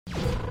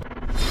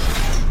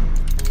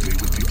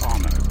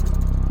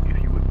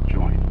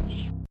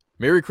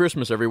Merry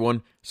Christmas,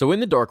 everyone! So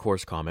in the Dark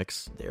Horse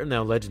comics, they are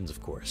now legends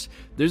of course,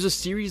 there's a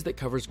series that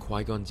covers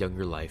Qui-Gon's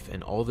younger life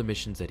and all the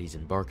missions that he's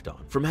embarked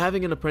on. From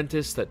having an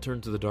apprentice that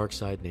turned to the dark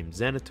side named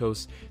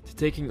Xanatos, to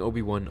taking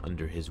Obi-Wan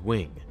under his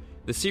wing.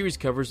 The series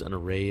covers an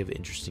array of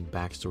interesting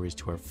backstories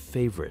to our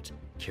favorite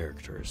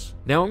characters.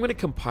 Now I'm going to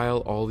compile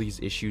all these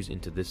issues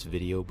into this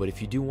video, but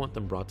if you do want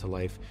them brought to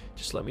life,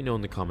 just let me know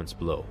in the comments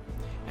below.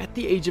 At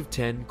the age of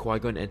 10,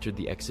 Qui-Gon entered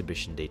the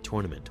Exhibition Day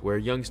tournament, where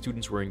young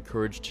students were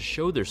encouraged to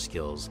show their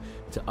skills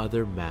to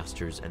other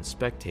masters and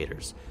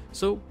spectators,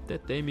 so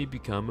that they may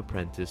become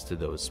apprenticed to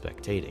those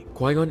spectating.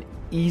 Qui-Gon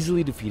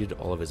easily defeated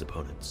all of his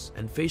opponents,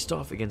 and faced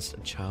off against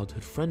a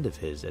childhood friend of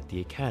his at the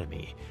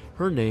academy.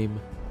 Her name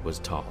was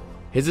Tal.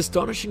 His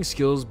astonishing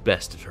skills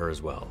bested her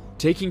as well,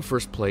 taking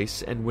first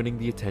place and winning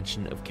the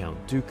attention of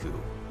Count Dooku.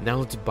 Now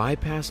let's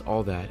bypass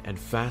all that and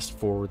fast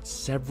forward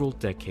several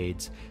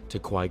decades to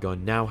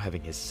Qui-Gon now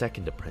having his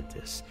second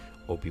apprentice,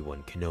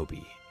 Obi-Wan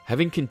Kenobi.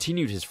 Having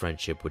continued his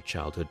friendship with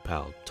childhood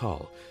pal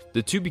Tal,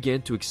 the two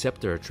began to accept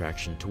their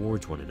attraction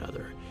towards one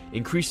another,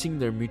 increasing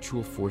their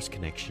mutual Force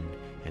connection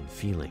and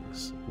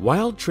feelings.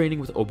 While training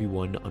with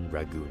Obi-Wan on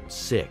Ragoon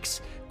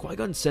 6,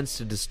 Qui-Gon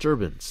sensed a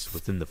disturbance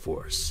within the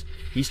Force.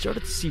 He started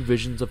to see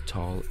visions of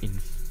Tal in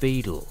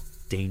fatal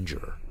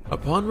danger.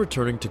 Upon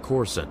returning to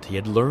Coruscant, he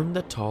had learned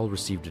that Tal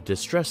received a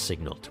distress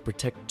signal to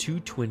protect two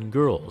twin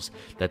girls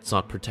that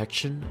sought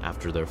protection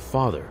after their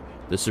father,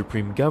 the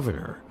Supreme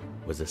Governor,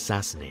 was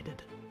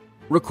assassinated.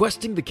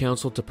 Requesting the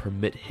Council to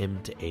permit him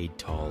to aid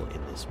Tal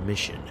in this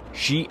mission,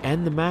 she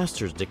and the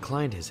Masters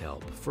declined his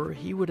help, for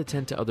he would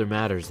attend to other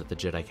matters that the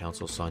Jedi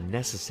Council saw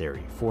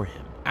necessary for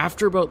him.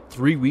 After about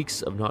 3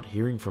 weeks of not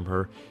hearing from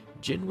her,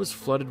 Jinn was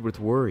flooded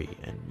with worry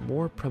and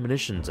more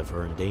premonitions of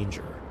her in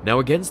danger. Now,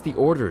 against the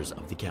orders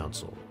of the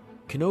Council,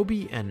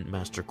 Kenobi and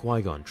Master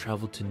Qui-Gon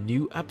traveled to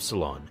New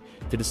Epsilon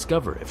to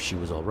discover if she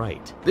was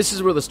alright. This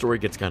is where the story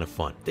gets kind of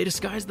fun. They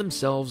disguised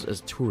themselves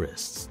as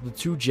tourists. The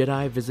two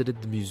Jedi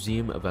visited the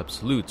Museum of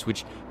Absolutes,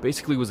 which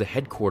basically was a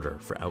headquarter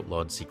for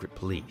outlawed secret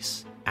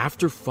police.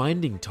 After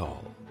finding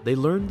Tal, they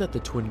learned that the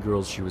twin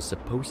girls she was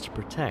supposed to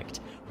protect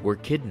were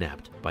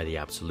kidnapped by the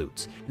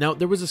Absolutes. Now,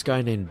 there was this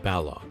guy named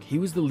Balog. He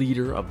was the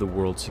leader of the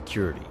world's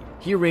security.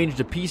 He arranged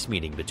a peace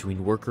meeting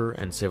between worker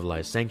and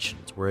civilized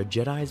sanctions where a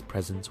Jedi's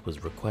presence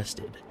was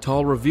requested.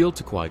 Tal revealed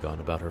to Qui-Gon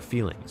about her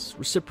feelings,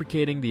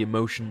 reciprocating the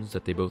emotions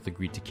that they both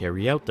agreed to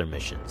carry out their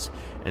missions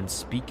and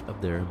speak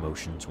of their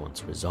emotions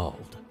once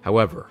resolved.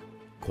 However,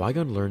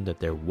 Qui-Gon learned that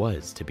there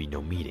was to be no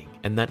meeting,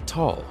 and that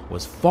Tal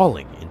was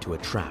falling into a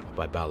trap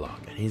by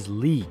Balog and his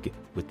league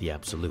with the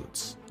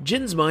Absolutes.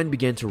 Jinn's mind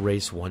began to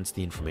race once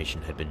the information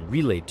had been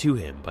relayed to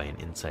him by an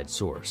inside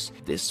source.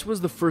 This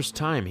was the first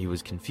time he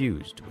was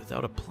confused,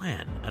 without a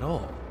plan at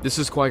all. This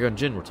is Qui-Gon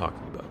Jinn we're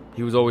talking about.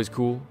 He was always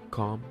cool,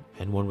 calm,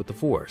 and one with the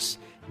Force,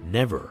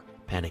 never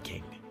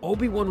panicking.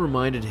 Obi-Wan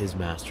reminded his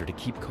master to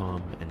keep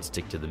calm and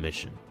stick to the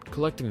mission.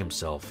 Collecting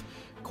himself,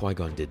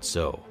 Qui-Gon did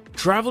so.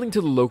 Traveling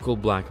to the local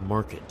black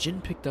market, Jinn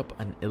picked up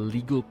an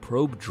illegal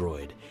probe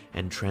droid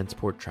and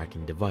transport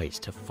tracking device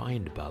to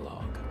find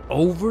Balog.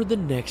 Over the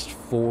next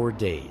 4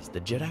 days,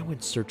 the Jedi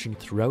went searching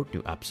throughout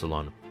New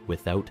Epsilon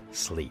without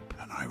sleep.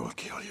 And I will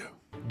kill you.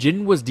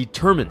 Jinn was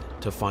determined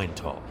to find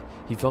Tal.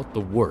 He felt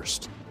the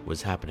worst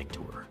was happening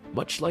to her,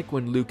 much like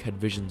when Luke had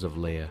visions of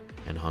Leia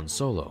and Han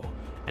Solo,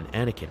 and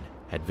Anakin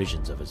had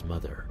visions of his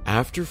mother.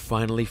 After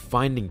finally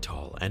finding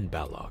Tal and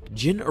Balog,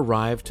 Jinn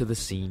arrived to the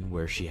scene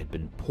where she had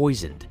been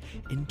poisoned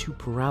into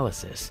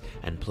paralysis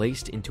and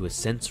placed into a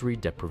sensory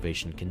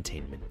deprivation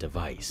containment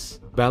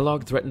device.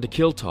 Balog threatened to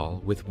kill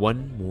Tal with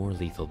one more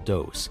lethal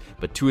dose,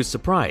 but to his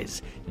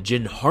surprise,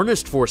 Jinn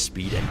harnessed Force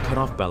speed and cut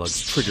off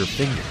Balog's trigger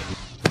finger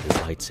with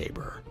his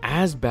lightsaber.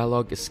 As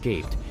Balog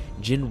escaped,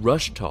 Jinn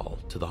rushed Tal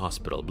to the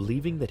hospital,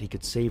 believing that he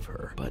could save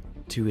her, but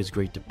to his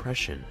great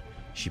depression,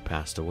 she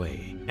passed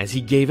away as he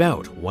gave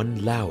out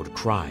one loud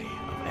cry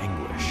of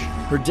anguish.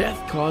 Her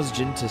death caused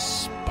Jinn to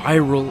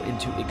spiral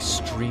into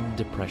extreme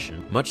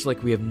depression, much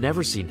like we have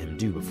never seen him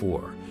do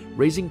before,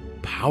 raising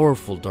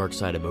powerful dark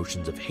side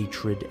emotions of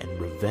hatred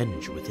and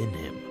revenge within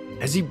him.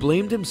 As he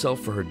blamed himself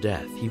for her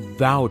death, he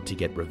vowed to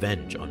get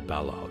revenge on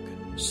Balog.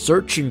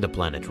 Searching the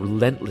planet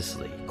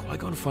relentlessly,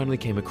 Qui-Gon finally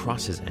came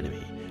across his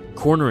enemy,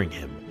 cornering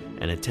him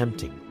and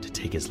attempting to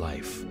take his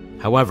life.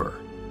 However,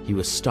 he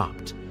was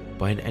stopped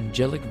by an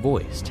angelic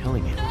voice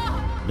telling him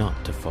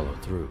not to follow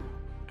through.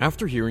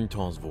 After hearing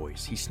Tal's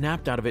voice, he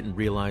snapped out of it and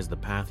realized the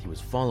path he was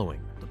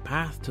following, the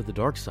path to the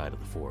dark side of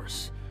the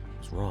Force,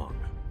 was wrong.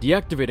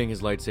 Deactivating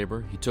his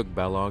lightsaber, he took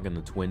Balog and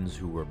the twins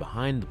who were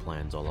behind the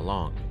plans all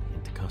along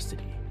into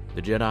custody.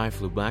 The Jedi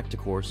flew back to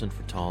Coruscant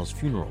for Tal's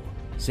funeral,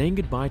 saying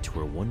goodbye to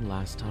her one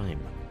last time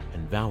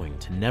and vowing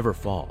to never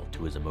fall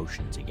to his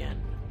emotions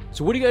again.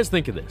 So what do you guys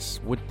think of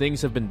this? Would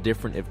things have been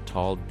different if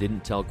Tal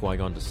didn't tell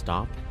Qui-Gon to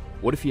stop?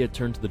 What if he had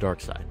turned to the dark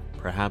side?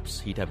 Perhaps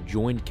he'd have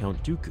joined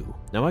Count Dooku.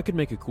 Now I could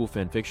make a cool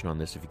fanfiction on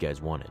this if you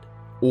guys wanted.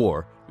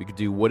 Or we could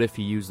do what if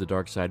he used the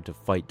dark side to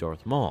fight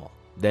Darth Maul?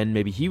 Then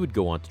maybe he would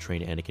go on to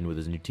train Anakin with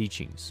his new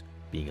teachings.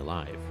 being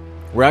alive.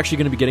 We're actually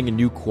going to be getting a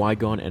new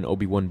Qui-Gon and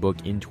Obi-Wan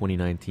book in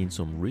 2019,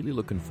 so I'm really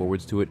looking forward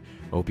to it.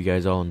 I hope you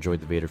guys all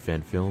enjoyed the Vader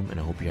fan film, and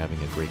I hope you're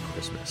having a great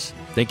Christmas.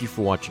 Thank you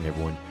for watching,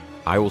 everyone.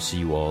 I will see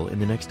you all in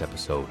the next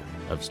episode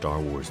of Star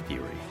Wars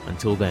Theory.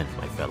 Until then,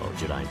 my fellow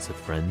Jedi and Sith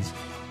friends,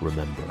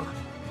 remember,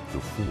 the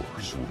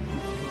Force will be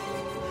with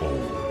you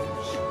always.